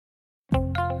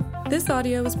This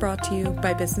audio was brought to you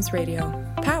by Business Radio,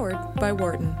 powered by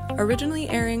Wharton, originally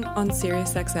airing on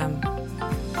SiriusXM.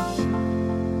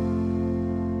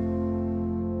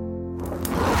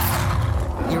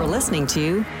 You're listening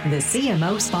to the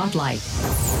CMO Spotlight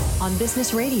on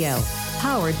Business Radio,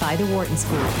 powered by the Wharton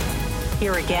School.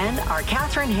 Here again are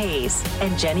Catherine Hayes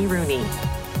and Jenny Rooney.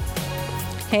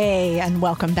 Hey, and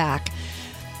welcome back.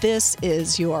 This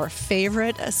is your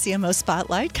favorite CMO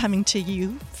Spotlight coming to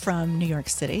you from New York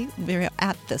City. We're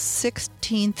at the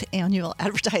 16th annual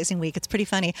advertising week. It's pretty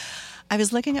funny. I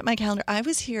was looking at my calendar. I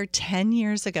was here 10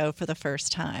 years ago for the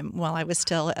first time while I was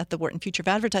still at the Wharton Future of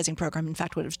Advertising program. In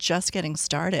fact, it was just getting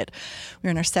started. We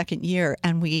were in our second year,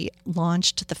 and we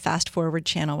launched the Fast Forward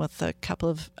channel with a couple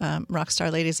of rock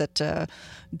star ladies at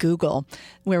Google,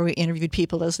 where we interviewed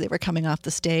people as they were coming off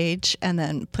the stage and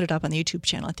then put it up on the YouTube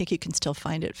channel. I think you can still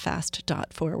find it,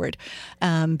 fast.forward.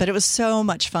 But it was so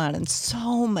much fun and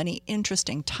so many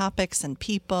interesting topics and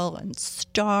people and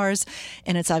stars,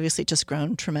 and it's obviously just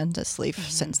grown tremendously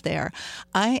since there.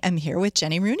 I am here with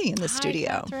Jenny Rooney in the studio.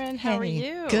 Hi, Catherine. How are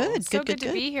you? Good, so good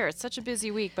to be here. It's such a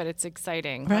busy week, but it's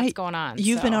exciting. Right. What's going on?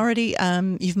 You've been already,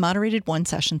 you've moderated one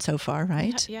session so far,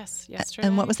 right? Yes, yesterday.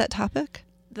 And what was that topic?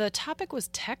 The topic was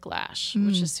Techlash,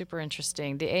 which is super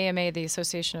interesting. The AMA, the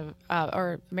Association of,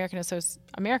 or American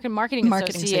Marketing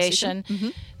Association,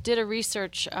 did a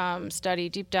research study,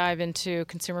 deep dive into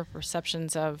consumer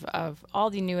perceptions of all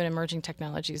the new and emerging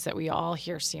technologies that we all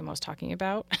hear CMOs talking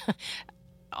about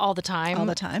all the time. All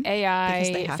the time.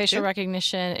 AI, facial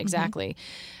recognition, exactly.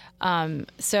 But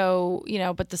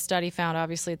the study found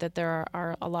obviously that there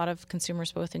are a lot of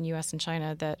consumers both in U.S. and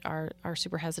China that are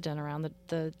super hesitant around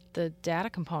the data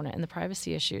component and the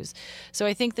privacy issues. So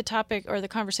I think the topic or the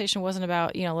conversation wasn't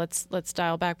about, let's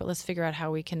dial back, but let's figure out how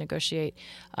we can negotiate,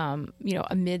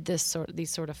 amid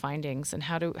these sort of findings, and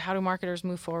how do marketers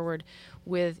move forward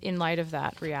in light of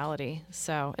that reality.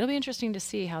 So it'll be interesting to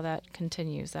see how that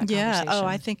continues, that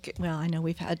conversation. Yeah. I know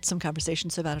we've had some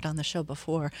conversations about it on the show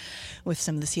before with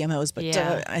some of the CMOs, but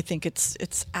I think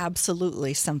it's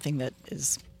absolutely something that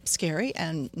is scary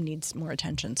and needs more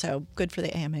attention. So good for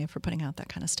the AMA for putting out that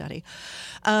kind of study.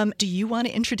 Do you want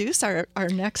to introduce our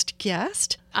next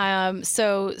guest?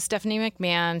 So Stephanie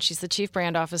McMahon, she's the Chief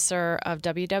Brand Officer of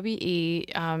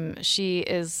WWE. She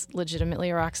is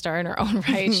legitimately a rock star in her own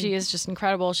right. She is just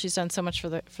incredible. She's done so much for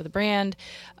the brand,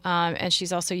 and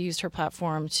she's also used her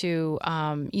platform to,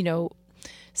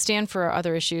 stand for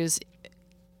other issues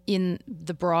in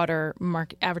the broader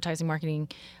advertising, marketing,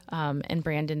 and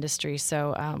brand industry.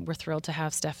 So we're thrilled to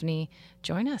have Stephanie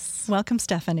join us. Welcome,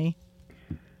 Stephanie.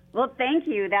 Well, thank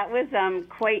you. That was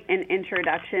quite an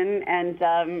introduction,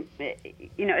 and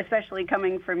especially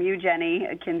coming from you, Jenny,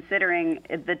 considering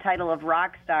the title of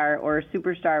rock star or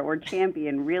superstar or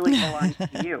champion really belongs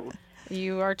to you.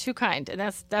 You are too kind, and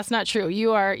that's not true.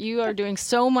 You are doing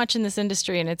so much in this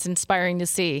industry, and it's inspiring to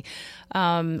see.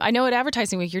 I know at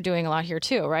Advertising Week you're doing a lot here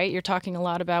too, right? You're talking a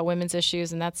lot about women's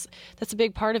issues, and that's a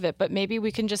big part of it. But maybe we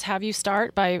can just have you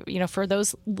start by, for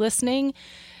those listening,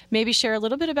 maybe share a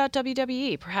little bit about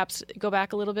WWE. Perhaps go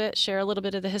back a little bit, share a little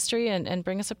bit of the history, and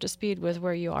bring us up to speed with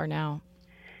where you are now.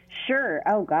 Sure.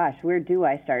 Oh, gosh, where do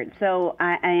I start? So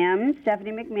I am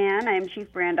Stephanie McMahon. I am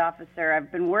Chief Brand Officer.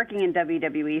 I've been working in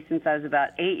WWE since I was about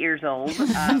 8 years old.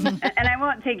 And I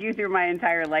won't take you through my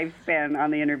entire lifespan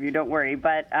on the interview, don't worry.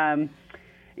 But, I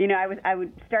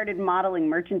started modeling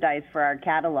merchandise for our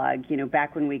catalog,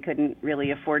 back when we couldn't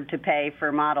really afford to pay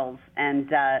for models. And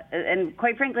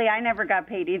quite frankly, I never got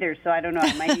paid either, so I don't know.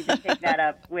 I might need to take that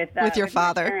up with your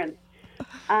father. My parents.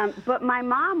 But my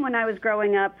mom, when I was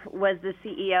growing up, was the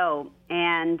CEO,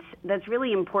 and that's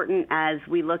really important as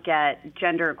we look at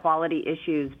gender equality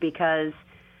issues, because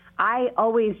I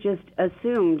always just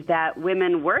assumed that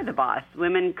women were the boss.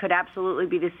 Women could absolutely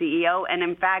be the CEO, and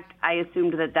in fact, I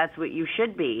assumed that that's what you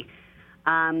should be.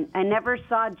 I never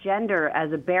saw gender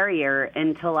as a barrier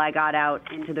until I got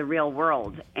out into the real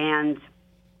world, and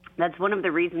that's one of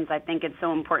the reasons I think it's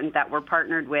so important that we're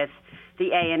partnered with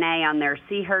the ANA on their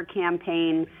See Her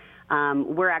campaign.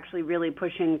 We're actually really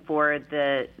pushing for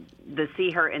the See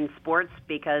Her in sports,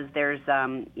 because there's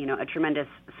a tremendous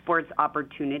sports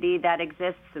opportunity that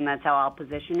exists, and that's how I'll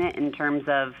position it in terms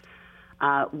of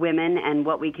women and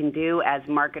what we can do as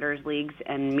marketers, leagues,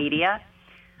 and media.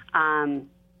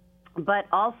 But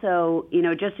also,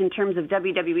 just in terms of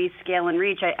WWE's scale and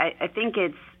reach, I think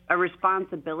it's a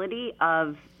responsibility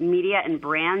of media and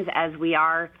brands, as we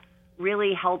are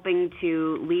really helping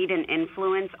to lead and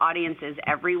influence audiences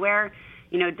everywhere.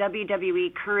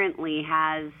 WWE currently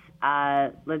has,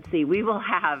 we will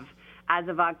have as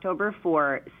of October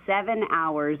 4, 7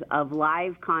 hours of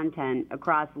live content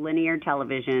across linear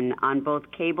television on both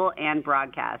cable and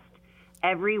broadcast.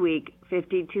 Every week,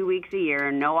 52 weeks a year,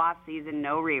 no off-season,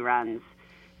 no reruns.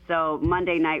 So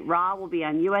Monday Night Raw will be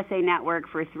on USA Network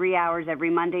for 3 hours every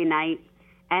Monday night.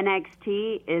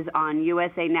 NXT is on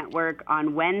USA Network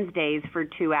on Wednesdays for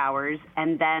 2 hours.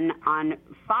 And then on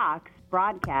Fox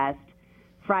broadcast,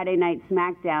 Friday Night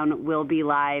SmackDown will be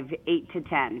live 8 to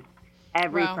 10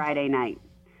 every Friday night.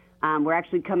 We're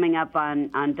actually coming up on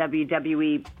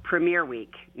WWE Premiere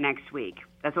Week next week.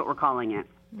 That's what we're calling it.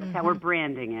 That's how we're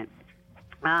branding it.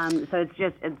 So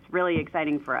it's really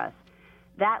exciting for us.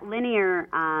 That linear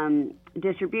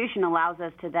distribution allows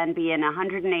us to then be in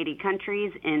 180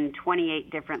 countries in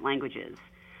 28 different languages.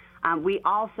 We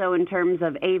also, in terms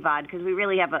of AVOD, because we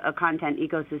really have a content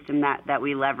ecosystem that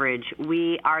we leverage,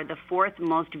 we are the 4th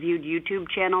most viewed YouTube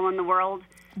channel in the world.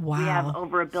 Wow. We have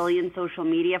over 1 billion social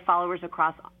media followers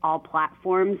across all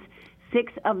platforms.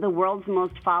 6 of the world's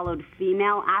most followed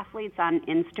female athletes on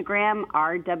Instagram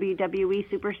are WWE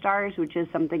superstars, which is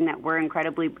something that we're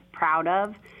incredibly proud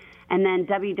of. And then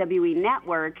WWE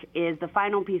Network is the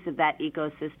final piece of that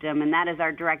ecosystem, and that is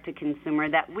our direct-to-consumer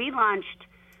that we launched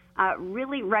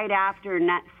really right after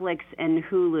Netflix and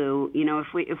Hulu. You know,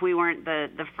 if we weren't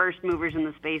the first movers in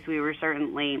the space, we were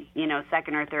certainly,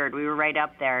 second or third. We were right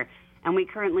up there. And we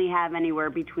currently have anywhere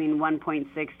between 1.6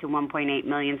 to 1.8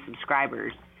 million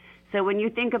subscribers. So when you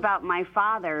think about my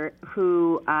father,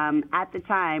 who at the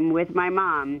time with my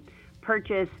mom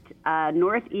purchased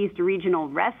Northeast Regional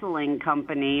Wrestling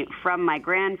Company from my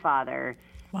grandfather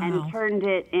and turned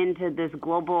it into this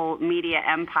global media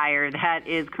empire that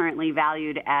is currently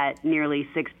valued at nearly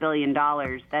 $6 billion,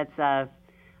 that's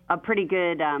a pretty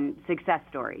good success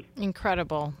story.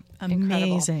 Incredible.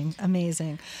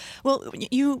 Amazing. Well,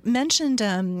 you mentioned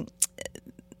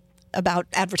about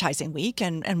Advertising Week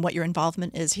and what your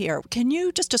involvement is here. Can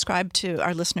you just describe to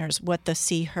our listeners what the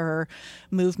See Her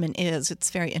movement is? It's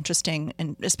very interesting,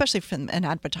 and especially from an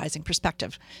advertising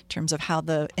perspective, in terms of how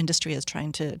the industry is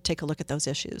trying to take a look at those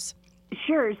issues.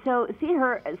 Sure. So See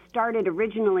Her started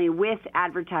originally with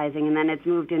advertising, and then it's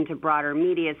moved into broader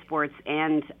media, sports,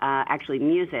 and actually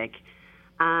music.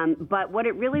 But what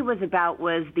it really was about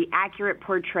was the accurate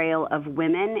portrayal of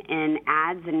women in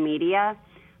ads and media,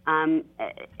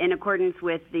 in accordance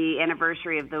with the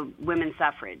anniversary of the women's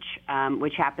suffrage,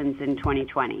 which happens in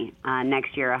 2020,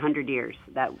 next year, 100 years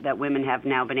that women have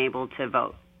now been able to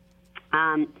vote.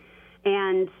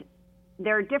 And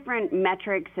there are different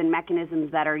metrics and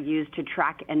mechanisms that are used to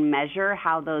track and measure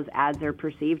how those ads are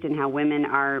perceived and how women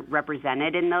are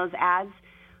represented in those ads.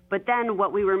 But then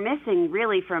what we were missing,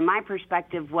 really, from my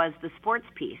perspective, was the sports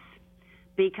piece.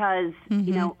 Because,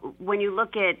 when you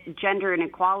look at gender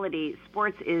inequality,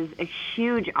 sports is a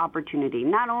huge opportunity,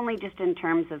 not only just in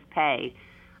terms of pay,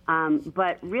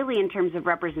 but really in terms of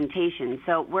representation.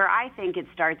 So where I think it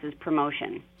starts is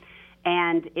promotion.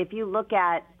 And if you look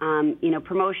at,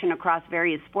 promotion across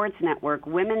various sports networks,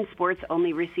 women's sports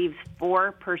only receives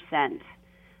 4%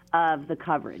 of the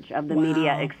coverage, of the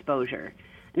media exposure.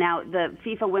 Now, the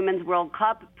FIFA Women's World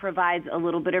Cup provides a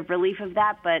little bit of relief of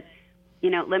that, but,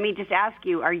 let me just ask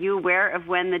you, are you aware of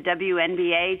when the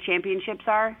WNBA championships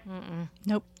are?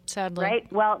 Nope. Sadly.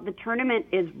 Right? Well, the tournament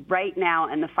is right now,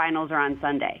 and the finals are on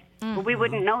Sunday. But we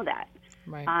wouldn't know that.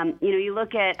 Right. You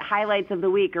look at highlights of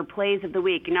the week or plays of the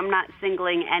week, and I'm not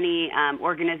singling any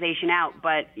organization out,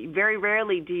 but very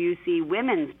rarely do you see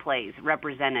women's plays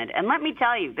represented. And let me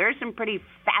tell you, there's some pretty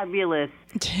fabulous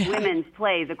women's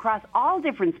plays across all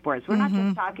different sports. We're not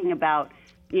just talking about,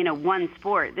 one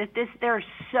sport. There are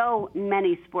so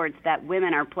many sports that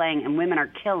women are playing and women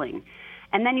are killing.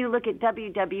 And then you look at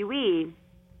WWE.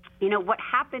 What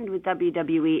happened with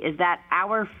WWE is that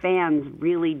our fans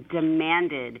really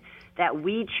demanded that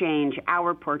we change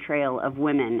our portrayal of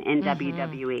women in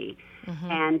WWE.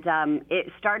 And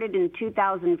it started in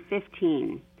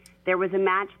 2015. There was a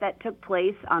match that took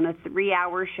place on a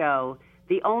 3-hour show,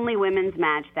 the only women's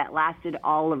match that lasted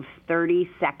all of 30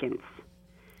 seconds.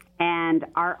 And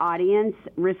our audience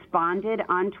responded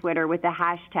on Twitter with a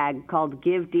hashtag called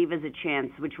Give Divas a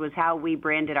Chance, which was how we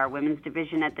branded our women's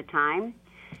division at the time.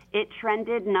 It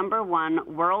trended #1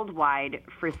 worldwide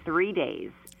for 3 days.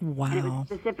 Wow. And it was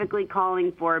specifically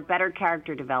calling for better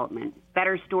character development,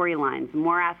 better storylines,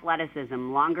 more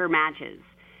athleticism, longer matches.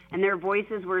 And their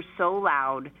voices were so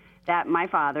loud that my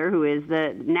father, who is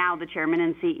now the chairman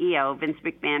and CEO, Vince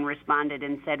McMahon, responded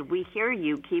and said, "We hear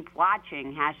you, keep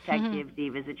watching, hashtag Give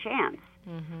Divas a Chance."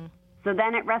 So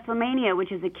then at WrestleMania,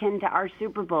 which is akin to our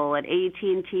Super Bowl at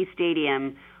AT&T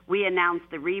Stadium, we announced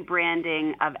the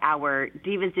rebranding of our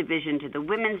Divas division to the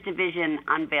women's division,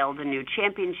 unveiled a new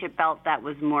championship belt that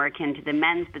was more akin to the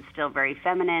men's but still very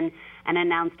feminine, and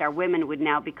announced our women would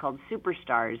now be called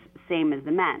superstars, same as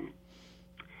the men.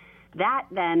 That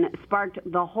then sparked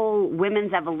the whole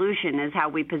women's evolution, is how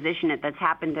we position it, that's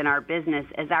happened in our business,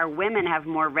 as our women have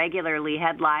more regularly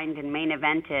headlined and main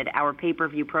evented our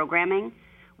pay-per-view programming.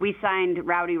 We signed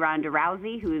Rowdy Ronda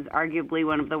Rousey, who's arguably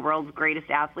one of the world's greatest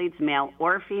athletes, male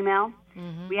or female.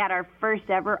 Mm-hmm. We had our first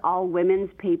ever all-women's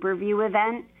pay-per-view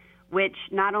event, which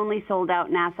not only sold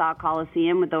out Nassau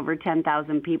Coliseum with over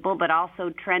 10,000 people, but also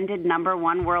trended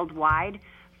 #1 worldwide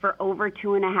for over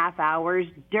 2.5 hours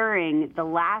during the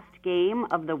last game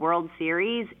of the World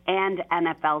Series and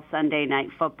NFL Sunday Night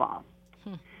Football.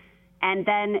 And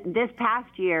then this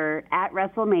past year at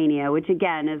WrestleMania, which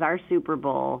again is our Super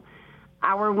Bowl,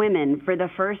 our women, for the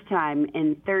first time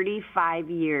in 35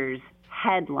 years,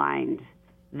 headlined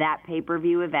that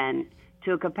pay-per-view event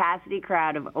to a capacity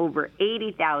crowd of over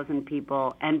 80,000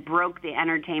 people and broke the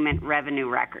entertainment revenue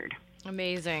record.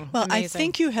 Amazing. Well, Amazing. I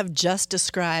think you have just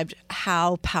described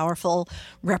how powerful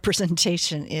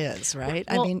representation is, right?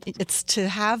 Well, I mean, it's to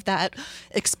have that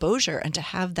exposure and to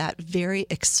have that very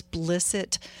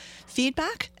explicit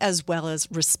feedback as well as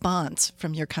response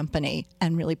from your company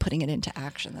and really putting it into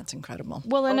action. That's incredible.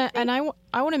 Well, and I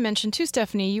want to mention too,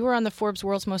 Stephanie, you were on the Forbes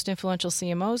World's Most Influential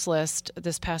CMOs list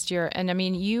this past year. And I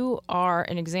mean, you are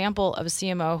an example of a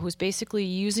CMO who's basically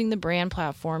using the brand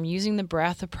platform, using the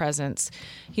breadth of presence,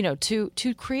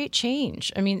 to create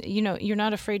change. I mean, you're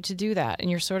not afraid to do that. And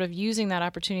you're sort of using that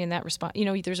opportunity and that response.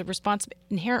 There's a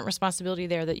inherent responsibility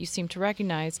there that you seem to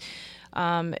recognize.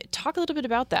 Talk a little bit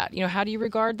about that. How do you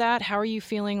regard that? How are you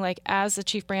feeling like as a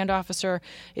chief brand officer,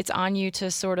 it's on you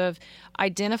to sort of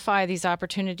identify these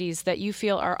opportunities that you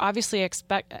feel are obviously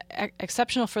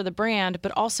exceptional for the brand,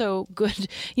 but also good,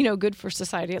 good for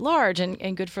society at large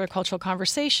and good for a cultural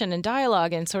conversation and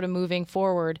dialogue and sort of moving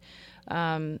forward,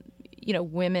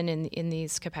 women in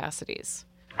these capacities.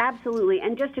 Absolutely.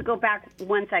 And just to go back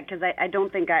one sec, because I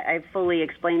don't think I fully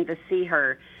explained the see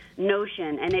her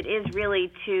notion, and it is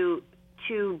really to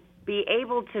be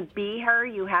able to be her,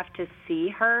 you have to see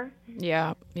her.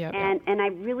 Yeah. And I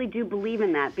really do believe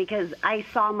in that, because I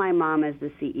saw my mom as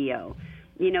the CEO.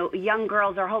 Young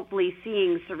girls are hopefully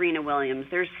seeing Serena Williams.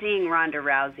 They're seeing Ronda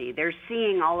Rousey. They're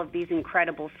seeing all of these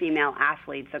incredible female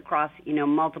athletes across,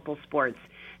 multiple sports.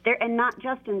 And not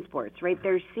just in sports, right?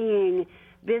 They're seeing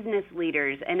business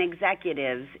leaders and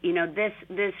executives.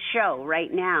 This show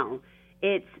right now,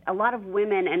 it's a lot of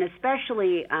women, and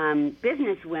especially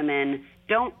business women,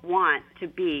 don't want to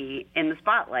be in the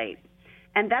spotlight.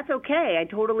 And that's okay. I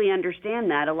totally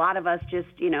understand that. A lot of us just,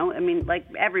 like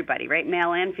everybody, right?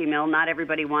 Male and female, not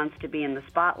everybody wants to be in the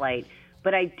spotlight.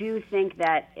 But I do think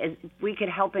that if we could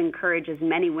help encourage as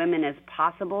many women as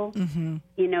possible,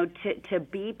 to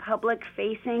be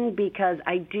public-facing, because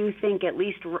I do think, at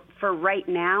least for right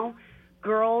now,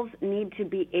 girls need to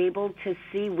be able to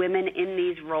see women in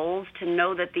these roles, to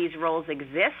know that these roles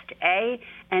exist,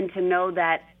 and to know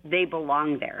that they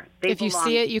belong there. If you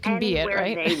see it, you can be it,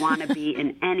 right? Anywhere they want to be,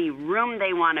 in any room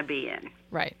they want to be in.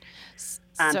 Right. Just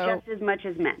as much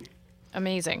as men.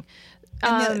 Amazing.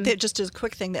 And just as a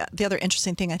quick thing, the other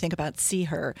interesting thing I think about See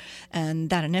Her and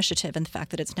that initiative and the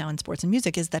fact that it's now in sports and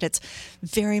music is that it's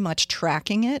very much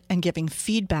tracking it and giving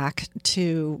feedback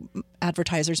to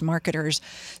advertisers, marketers,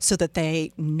 so that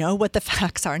they know what the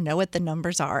facts are, know what the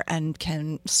numbers are, and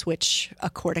can switch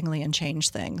accordingly and change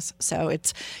things. So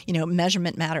it's,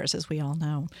 measurement matters, as we all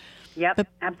know. Yep,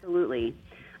 absolutely.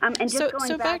 And just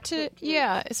so back to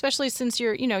especially since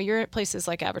you're at places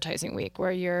like Advertising Week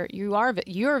where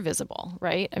you're visible,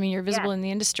 right? I mean, you're visible in the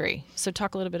industry. So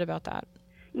talk a little bit about that.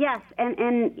 Yes,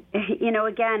 and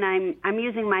again, I'm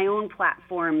using my own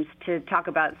platforms to talk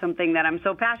about something that I'm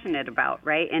so passionate about,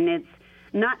 right? And it's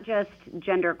not just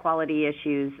gender equality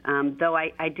issues, though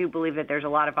I do believe that there's a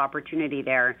lot of opportunity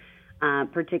there,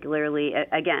 particularly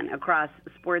again across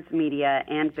sports media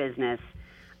and business.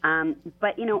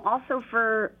 But, also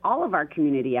for all of our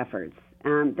community efforts.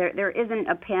 There isn't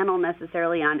a panel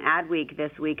necessarily on Adweek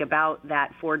this week about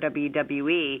that for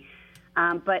WWE.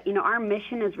 But, our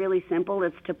mission is really simple.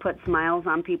 It's to put smiles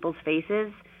on people's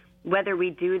faces, whether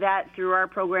we do that through our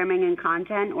programming and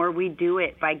content or we do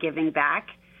it by giving back.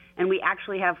 And we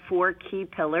actually have 4 key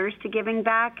pillars to giving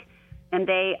back, and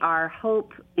they are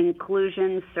hope,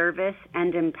 inclusion, service,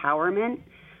 and empowerment.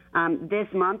 This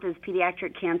month is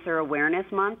Pediatric Cancer Awareness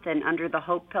Month, and under the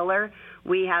Hope Pillar,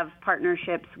 we have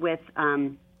partnerships with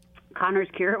Connor's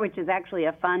Cure, which is actually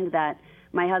a fund that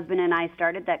my husband and I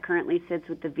started that currently sits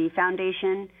with the V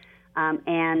Foundation.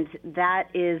 And that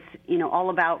is, all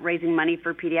about raising money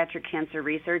for pediatric cancer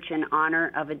research in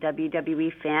honor of a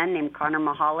WWE fan named Conor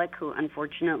Mahalik, who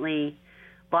unfortunately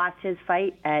lost his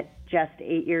fight at just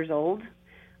 8 years old,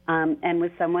 and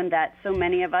was someone that so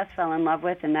many of us fell in love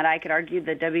with, and that I could argue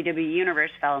the WWE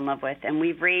universe fell in love with. And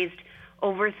we've raised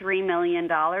over $3 million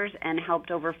and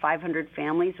helped over 500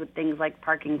 families with things like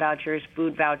parking vouchers,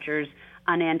 food vouchers,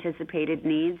 unanticipated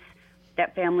needs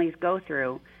that families go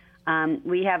through.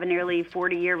 We have a nearly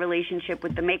 40-year relationship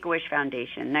with the Make-A-Wish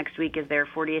Foundation. Next year is their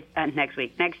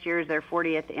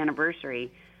 40th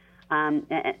anniversary. And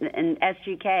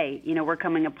SGK, we're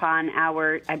coming upon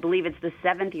I believe it's the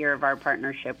 7th year of our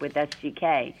partnership with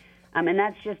SGK. And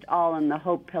that's just all in the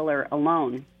Hope Pillar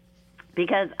alone.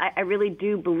 Because I really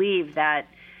do believe that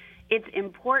it's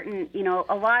important,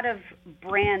 a lot of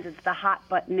brands, it's the hot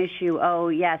button issue. Oh,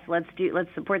 yes, let's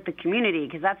support the community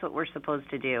because that's what we're supposed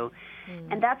to do.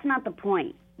 And that's not the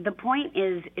point. The point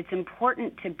is it's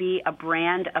important to be a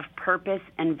brand of purpose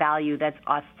and value that's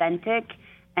authentic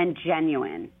and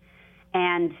genuine.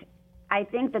 And I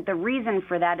think that the reason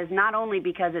for that is not only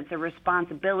because it's a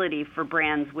responsibility for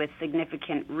brands with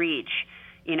significant reach,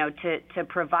 to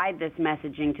provide this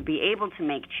messaging, to be able to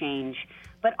make change,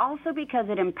 but also because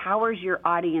it empowers your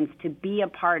audience to be a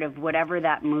part of whatever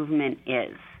that movement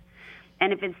is.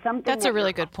 And if it's something that's a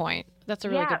really good point. That's a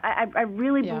really good point. I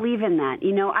really believe in that.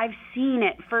 I've seen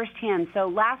it firsthand. So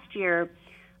last year,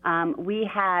 we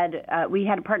had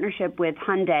a partnership with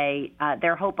Hyundai,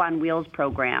 their Hope on Wheels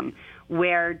program,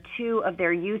 where 2 of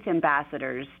their youth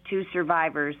ambassadors, 2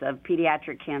 survivors of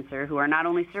pediatric cancer who are not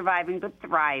only surviving but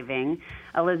thriving,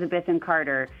 Elizabeth and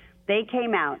Carter, they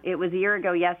came out. It was a year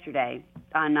ago yesterday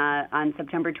on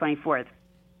September 24th.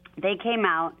 They came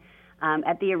out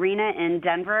at the arena in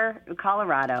Denver,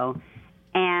 Colorado,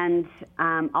 and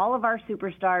all of our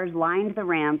superstars lined the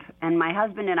ramp, and my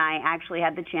husband and I actually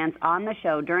had the chance on the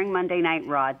show during Monday Night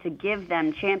Raw to give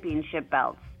them championship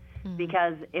belts.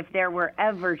 Because if there were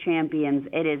ever champions,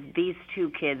 it is these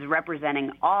 2 kids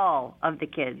representing all of the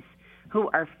kids who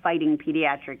are fighting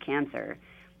pediatric cancer.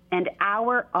 And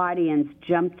our audience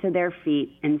jumped to their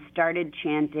feet and started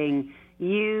chanting,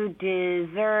 "You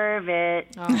deserve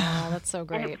it." Oh, that's so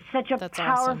great. And it's such a that's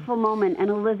powerful awesome. moment. And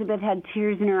Elizabeth had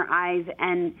tears in her eyes.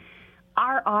 And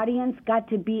our audience got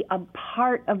to be a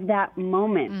part of that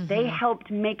moment. They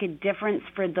helped make a difference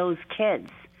for those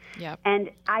kids. Yep. And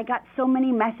I got so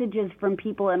many messages from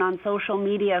people and on social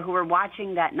media who were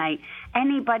watching that night.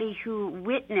 Anybody who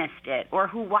witnessed it or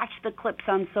who watched the clips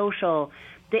on social,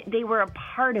 they were a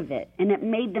part of it, and it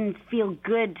made them feel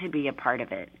good to be a part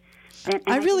of it. And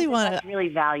I really want to. That's really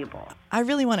valuable. I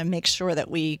really want to make sure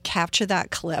that we capture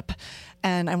that clip,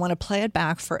 and I want to play it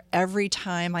back for every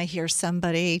time I hear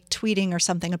somebody tweeting or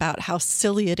something about how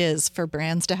silly it is for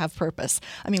brands to have purpose.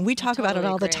 I mean, we talk about it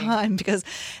all the time because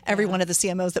every one of the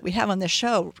CMOs that we have on this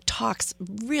show talks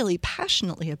really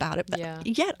passionately about it. But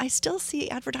yet I still see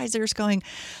advertisers going,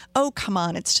 "Oh, come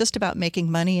on, it's just about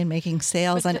making money and making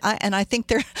sales." And I think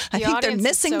they're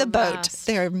missing the boat.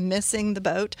 They're missing the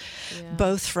boat,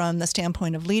 both from the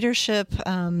standpoint of leadership,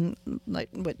 like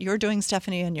what you're doing,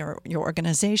 Stephanie, and your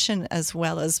organization, as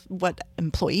well as what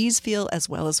employees feel, as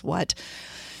well as what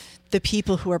the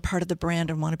people who are part of the brand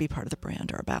and want to be part of the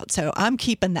brand are about. So I'm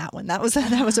keeping that one. That was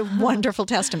a wonderful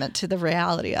testament to the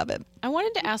reality of it. I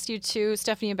wanted to ask you too,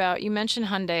 Stephanie, about, you mentioned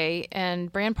Hyundai,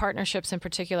 and brand partnerships in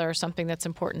particular are something that's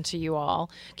important to you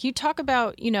all. Can you talk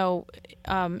about,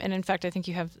 and in fact, I think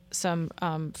you have some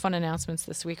fun announcements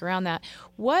this week around that.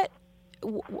 What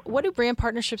do brand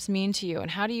partnerships mean to you,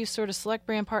 and how do you sort of select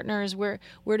brand partners? Where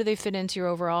do they fit into your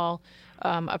overall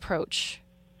approach?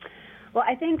 Well,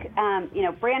 I think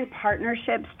brand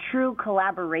partnerships, true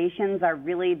collaborations, are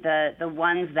really the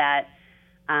ones that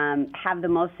have the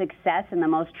most success and the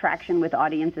most traction with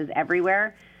audiences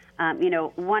everywhere.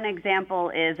 One example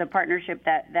is a partnership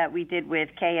that we did with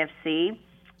KFC,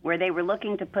 where they were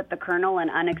looking to put the Colonel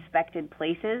in unexpected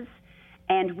places.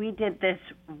 And we did this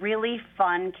really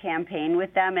fun campaign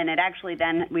with them, and it actually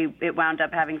it wound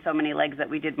up having so many legs that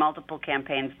we did multiple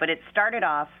campaigns. But it started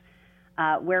off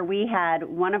where we had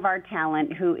one of our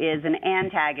talent who is an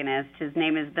antagonist. His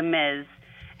name is The Miz,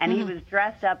 and he was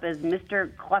dressed up as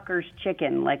Mr. Clucker's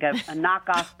Chicken, like a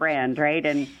knockoff brand, right?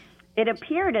 And it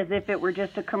appeared as if it were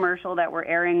just a commercial that we're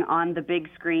airing on the big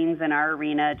screens in our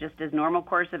arena, just as normal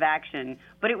course of action.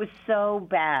 But it was so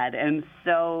bad and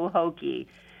so hokey.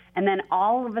 And then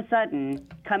all of a sudden,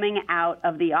 coming out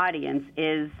of the audience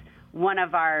is one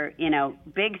of our,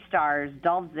 big stars,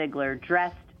 Dolph Ziggler,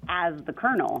 dressed as the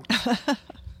Colonel.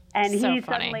 And So he funny.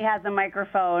 suddenly has a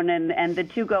microphone, and the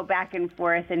two go back and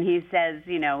forth, and he says,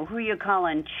 who you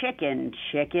calling chicken?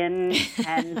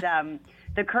 And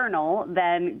the Colonel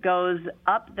then goes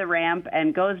up the ramp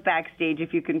and goes backstage,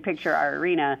 if you can picture our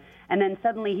arena, and then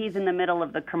suddenly he's in the middle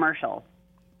of the commercial.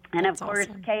 And That's of course,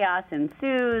 awesome. chaos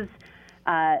ensues.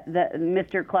 The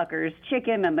Mr. Clucker's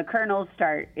chicken and the Colonel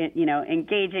start,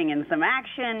 engaging in some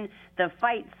action. The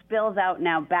fight spills out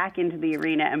now back into the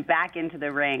arena and back into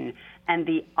the ring, and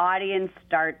the audience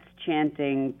starts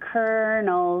chanting,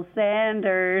 "Colonel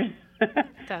Sanders."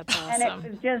 That's awesome. And it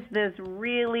was just this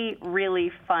really,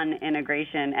 really fun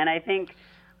integration. And I think,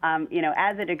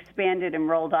 as it expanded and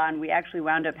rolled on, we actually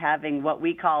wound up having what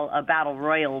we call a battle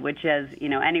royal, which is,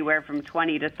 anywhere from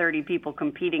 20 to 30 people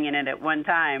competing in it at one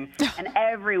time. And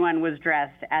everyone was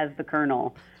dressed as the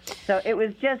Colonel. So it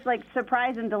was just like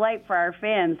surprise and delight for our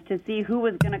fans to see who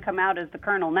was going to come out as the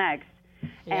Colonel next.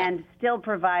 Yeah. And still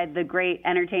provide the great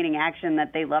entertaining action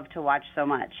that they love to watch so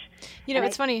much.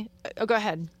 It's funny. Oh, go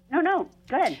ahead. No,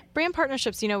 go ahead. Brand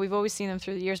partnerships, we've always seen them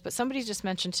through the years, but somebody just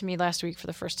mentioned to me last week for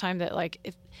the first time that,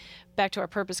 if back to our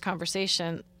purpose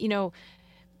conversation,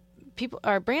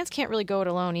 our brands can't really go it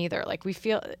alone either. Like, we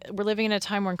feel we're living in a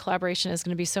time when collaboration is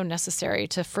going to be so necessary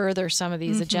to further some of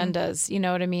these agendas, you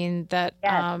know what I mean, that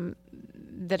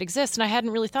that exist. And I hadn't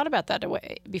really thought about that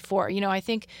before. I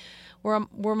think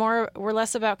we're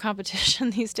less about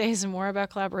competition these days and more about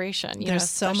collaboration. There's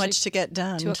so much to get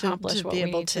done to accomplish what be we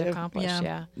able need to accomplish.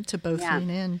 to both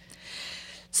lean in.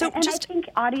 So and I think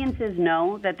audiences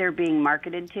know that they're being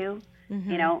marketed to.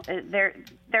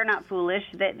 They're not foolish.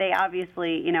 They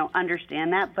obviously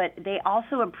understand that, but they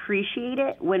also appreciate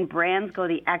it when brands go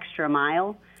the extra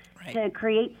mile to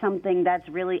create something that's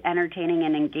really entertaining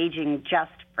and engaging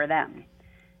just for them.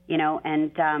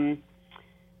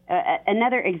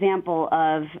 Another example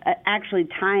of actually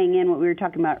tying in what we were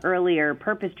talking about earlier,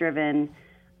 purpose-driven,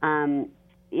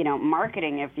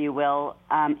 marketing, if you will,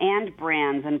 and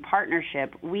brands and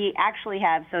partnership. We actually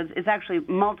have, so it's actually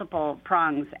multiple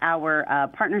prongs, our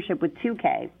partnership with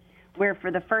 2K, where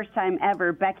for the first time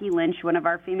ever, Becky Lynch, one of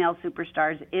our female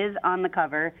superstars, is on the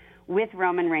cover with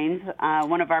Roman Reigns,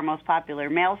 one of our most popular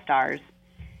male stars.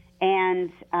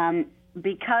 And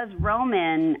because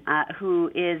Roman, who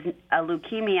is a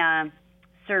leukemia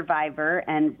survivor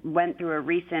and went through a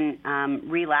recent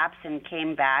relapse and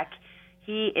came back,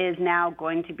 he is now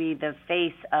going to be the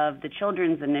face of the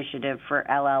Children's Initiative for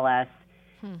LLS.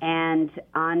 And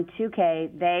on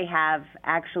 2K, they have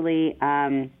actually,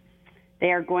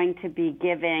 they are going to be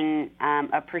giving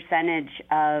a percentage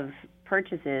of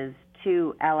purchases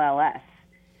to LLS,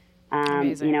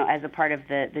 as a part of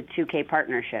the 2K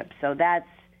partnership. So that's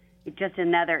just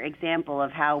another example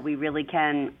of how we really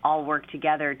can all work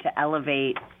together to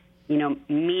elevate,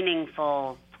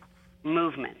 meaningful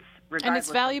movements. And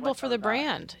it's valuable for the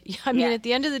brand. I mean, at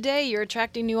the end of the day, you're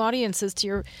attracting new audiences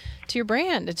to your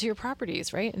brand and to your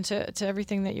properties, right? And to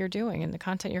everything that you're doing and the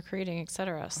content you're creating, et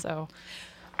cetera. So,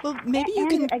 well, maybe you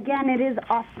can. Again, it is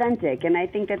authentic, and I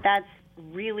think that that's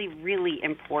really, really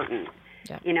important.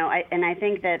 Yeah. I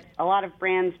think that a lot of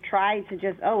brands try to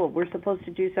just, we're supposed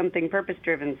to do something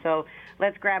purpose-driven, so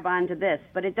let's grab onto this.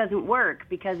 But it doesn't work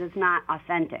because it's not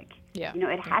authentic. Yeah.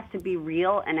 It has to be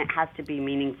real and it has to be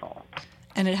meaningful.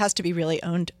 And it has to be really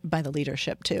owned by the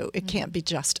leadership, too. It can't be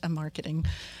just a marketing,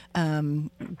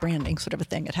 branding sort of a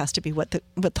thing. It has to be what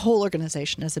the whole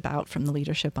organization is about from the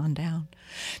leadership on down.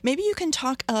 Maybe you can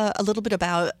talk a little bit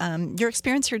about your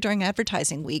experience here during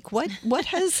Advertising Week. What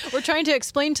has... We're trying to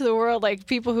explain to the world, like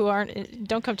people who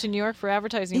don't come to New York for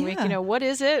Advertising Week, what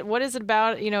is it? What is it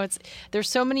about? There's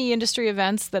so many industry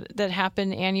events that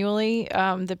happen annually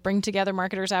that bring together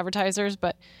marketers, advertisers,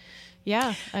 but...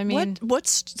 Yeah, I mean... What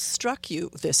struck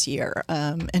you this year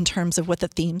in terms of what the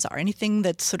themes are? Anything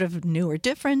that's sort of new or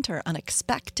different or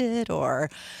unexpected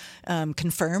or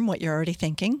confirm what you're already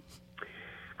thinking?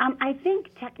 I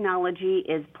think technology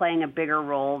is playing a bigger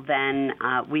role than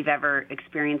we've ever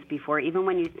experienced before. Even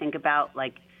when you think about,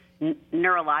 like,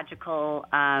 neurological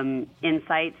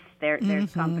insights, there's a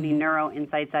company, Neuro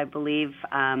Insights, I believe,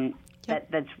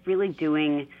 that's really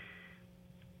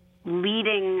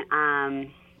leading...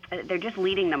 they're just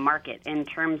leading the market in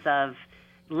terms of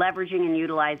leveraging and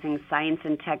utilizing science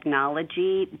and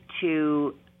technology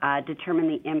to determine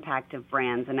the impact of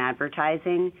brands and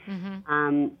advertising.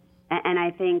 And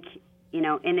I think,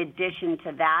 in addition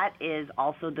to that is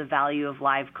also the value of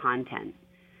live content.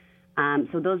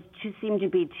 So those two seem to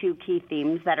be two key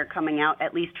themes that are coming out,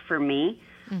 at least for me,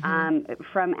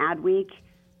 from Adweek,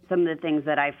 some of the things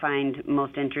that I find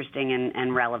most interesting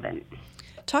and relevant.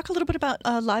 Talk a little bit about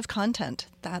live content.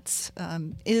 That's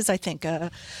is, I think,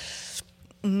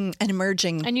 an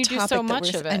emerging and you do topic so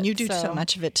much of it, and you do so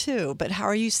much of it too. But how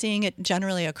are you seeing it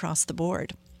generally across the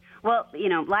board? Well,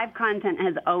 live content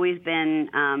has always been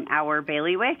our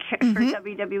bailiwick for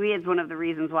WWE. It's one of the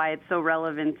reasons why it's so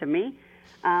relevant to me.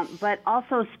 But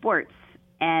also sports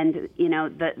and,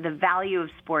 the value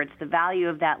of sports, the value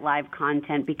of that live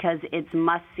content, because it's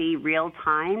must-see real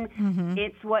time.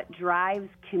 It's what drives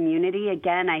community.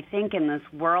 Again, I think in this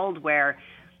world where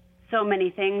so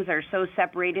many things are so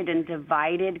separated and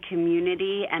divided,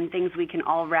 community and things we can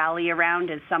all rally around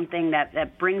is something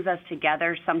that brings us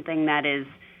together, something that is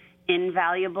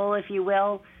invaluable, if you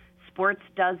will. Sports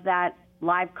does that.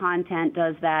 Live content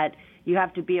does that. You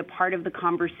have to be a part of the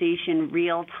conversation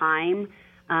real time,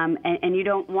 and you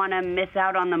don't want to miss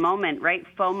out on the moment, right?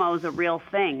 FOMO is a real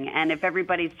thing, and if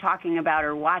everybody's talking about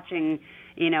or watching,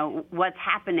 what's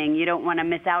happening, you don't want to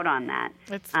miss out on that.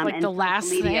 It's like and the last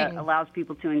social media thing. allows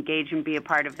people to engage and be a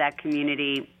part of that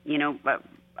community,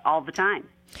 all the time.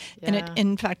 Yeah. And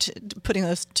in fact, putting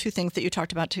those two things that you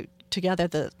talked about together,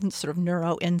 the sort of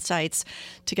neuro insights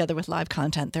together with live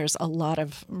content, there's a lot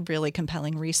of really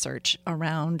compelling research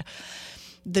around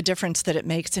the difference that it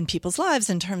makes in people's lives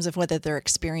in terms of whether they're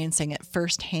experiencing it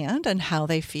firsthand and how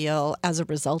they feel as a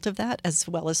result of that, as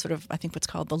well as sort of, I think, what's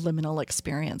called the liminal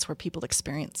experience, where people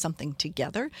experience something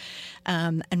together,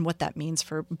 and what that means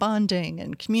for bonding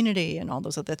and community and all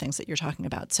those other things that you're talking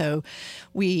about. So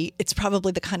it's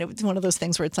probably the kind of one of those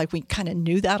things where it's like we kind of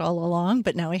knew that all along,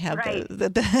 but now we have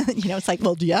the it's like,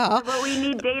 well, yeah. But we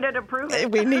need data to prove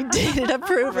it. We need data to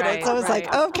prove it. Right, So it's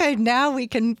like, okay, now we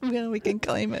can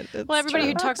claim it. Well,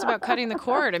 everybody who talks about cutting the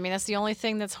cord, I mean, that's the only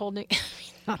thing that's holding,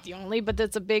 not the only, but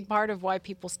that's a big part of why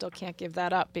people still can't give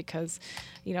that up, because,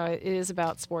 it is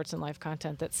about sports and live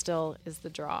content that still is the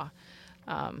draw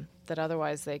that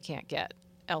otherwise they can't get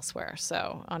elsewhere.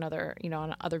 So on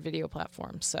other video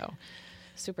platforms. So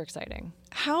super exciting.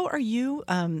 How are you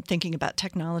thinking about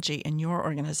technology in your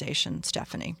organization,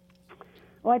 Stephanie?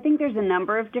 Well, I think there's a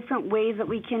number of different ways that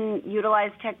we can utilize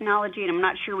technology, and I'm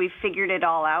not sure we've figured it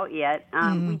all out yet.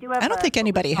 We do have I don't think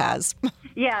anybody has.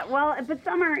 Yeah, well, but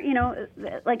some are,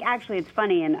 actually it's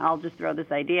funny, and I'll just throw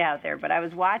this idea out there, but I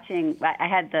was watching, I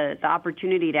had the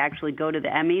opportunity to actually go to the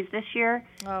Emmys this year.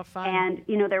 Oh, fun.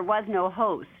 And, there was no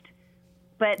host.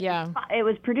 But yeah. It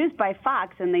was produced by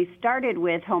Fox, and they started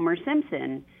with Homer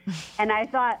Simpson. And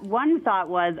one thought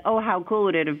was, oh, how cool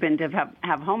would it have been to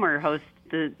have Homer host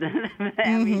the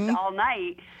Emmys all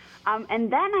night.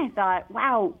 And then I thought,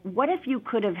 wow, what if you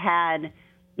could have had,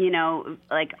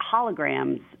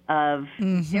 holograms of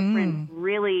different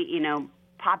really,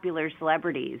 popular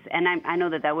celebrities. And I know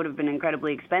that would have been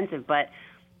incredibly expensive, but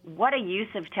what a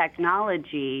use of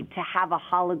technology to have a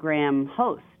hologram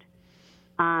host.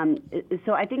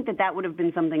 So I think that would have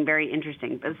been something very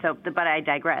interesting. But I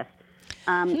digress.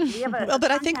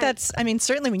 But I think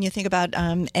certainly when you think about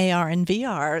AR and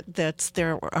VR,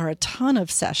 there are a ton of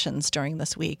sessions during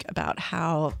this week about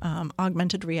how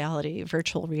augmented reality,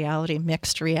 virtual reality,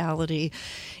 mixed reality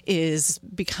is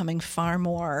becoming far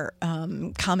more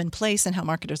commonplace, and how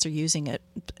marketers are using it,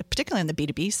 particularly on the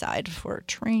B2B side, for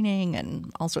training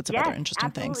and all sorts of other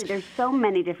interesting things. There's so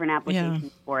many different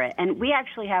applications for it. And we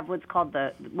actually have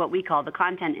what we call the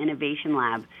Content Innovation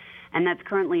Lab. And that's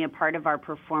currently a part of our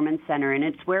Performance Center, and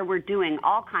it's where we're doing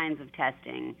all kinds of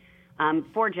testing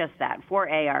for just that, for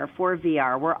AR, for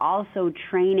VR. We're also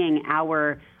training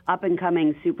our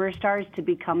up-and-coming superstars to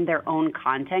become their own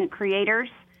content creators.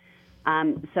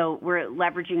 So we're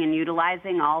leveraging and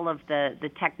utilizing all of the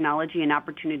technology and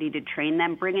opportunity to train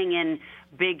them, bringing in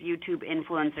big YouTube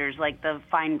influencers like the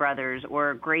Fine Brothers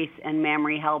or Grace and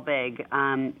Mamrie Helbig,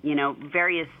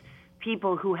 various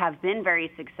people who have been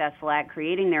very successful at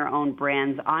creating their own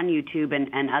brands on YouTube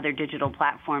and other digital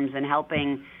platforms, and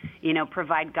helping,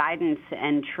 provide guidance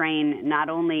and train not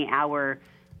only our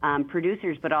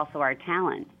producers but also our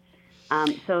talent.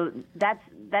 So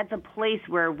that's a place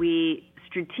where we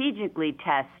strategically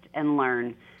test and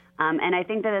learn, and I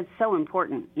think that it's so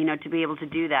important, to be able to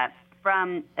do that.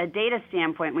 From a data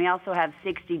standpoint, we also have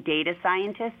 60 data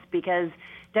scientists, because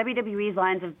WWE's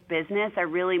lines of business are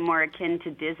really more akin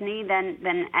to Disney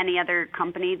than any other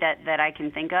company that I can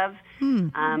think of,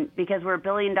 because we're a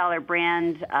billion-dollar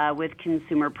brand with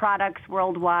consumer products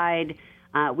worldwide.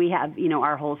 We have,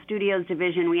 our whole studios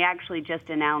division. We actually just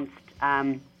announced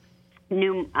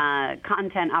new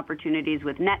content opportunities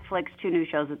with Netflix, 2 new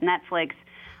shows with Netflix.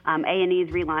 A&E is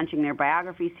relaunching their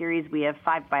biography series. We have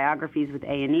 5 biographies with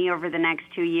A&E over the next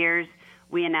 2 years.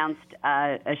 We announced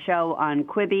a show on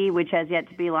Quibi, which has yet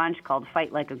to be launched, called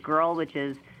Fight Like a Girl, which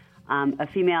is a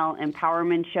female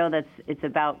empowerment show it's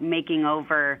about making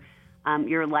over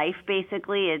your life,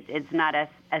 basically. It's not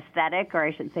aesthetic, or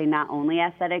I should say not only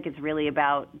aesthetic. It's really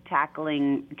about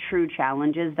tackling true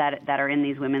challenges that are in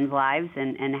these women's lives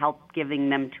and help giving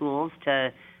them tools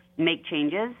to make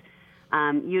changes,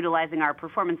 utilizing our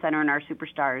performance center and our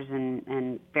superstars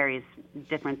and various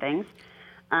different things.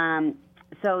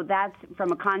 So that's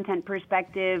from a content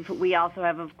perspective. We also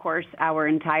have, of course, our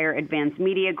entire advanced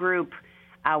media group,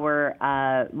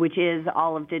 which is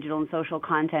all of digital and social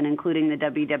content, including the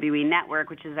WWE Network,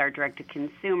 which is our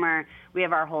direct-to-consumer. We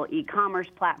have our whole e-commerce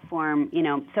platform,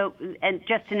 so, and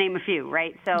just to name a few,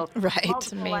 right? So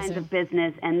multiple lines of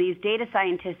business, and these data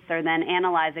scientists are then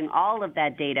analyzing all of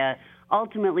that data,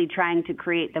 ultimately trying to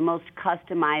create the most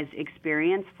customized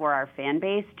experience for our fan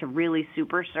base to really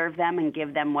super serve them and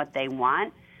give them what they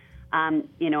want.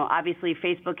 Obviously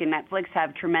Facebook and Netflix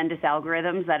have tremendous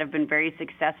algorithms that have been very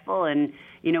successful, and,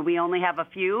 we only have a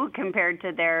few compared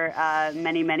to their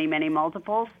many, many, many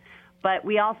multiples. But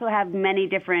we also have many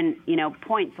different,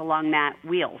 points along that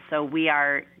wheel. So we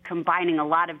are combining a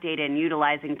lot of data and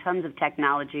utilizing tons of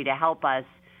technology to help us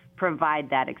provide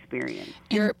that experience.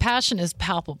 Your passion is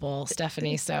palpable,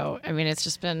 Stephanie. So, it's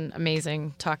just been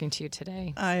amazing talking to you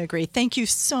today. I agree. Thank you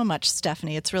so much,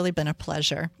 Stephanie. It's really been a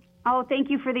pleasure. Oh, thank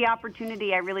you for the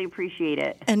opportunity. I really appreciate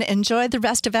it. And enjoy the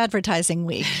rest of advertising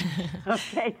week.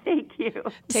 Okay, thank you.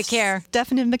 Take care.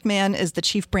 Stephanie McMahon is the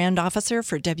Chief Brand Officer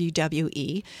for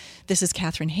WWE. This is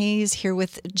Catherine Hayes here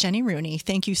with Jenny Rooney.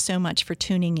 Thank you so much for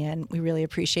tuning in. We really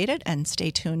appreciate it. And stay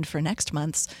tuned for next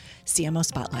month's CMO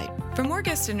Spotlight. For more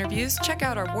guest interviews, check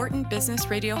out our Wharton Business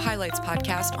Radio Highlights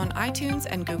podcast on iTunes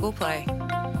and Google Play.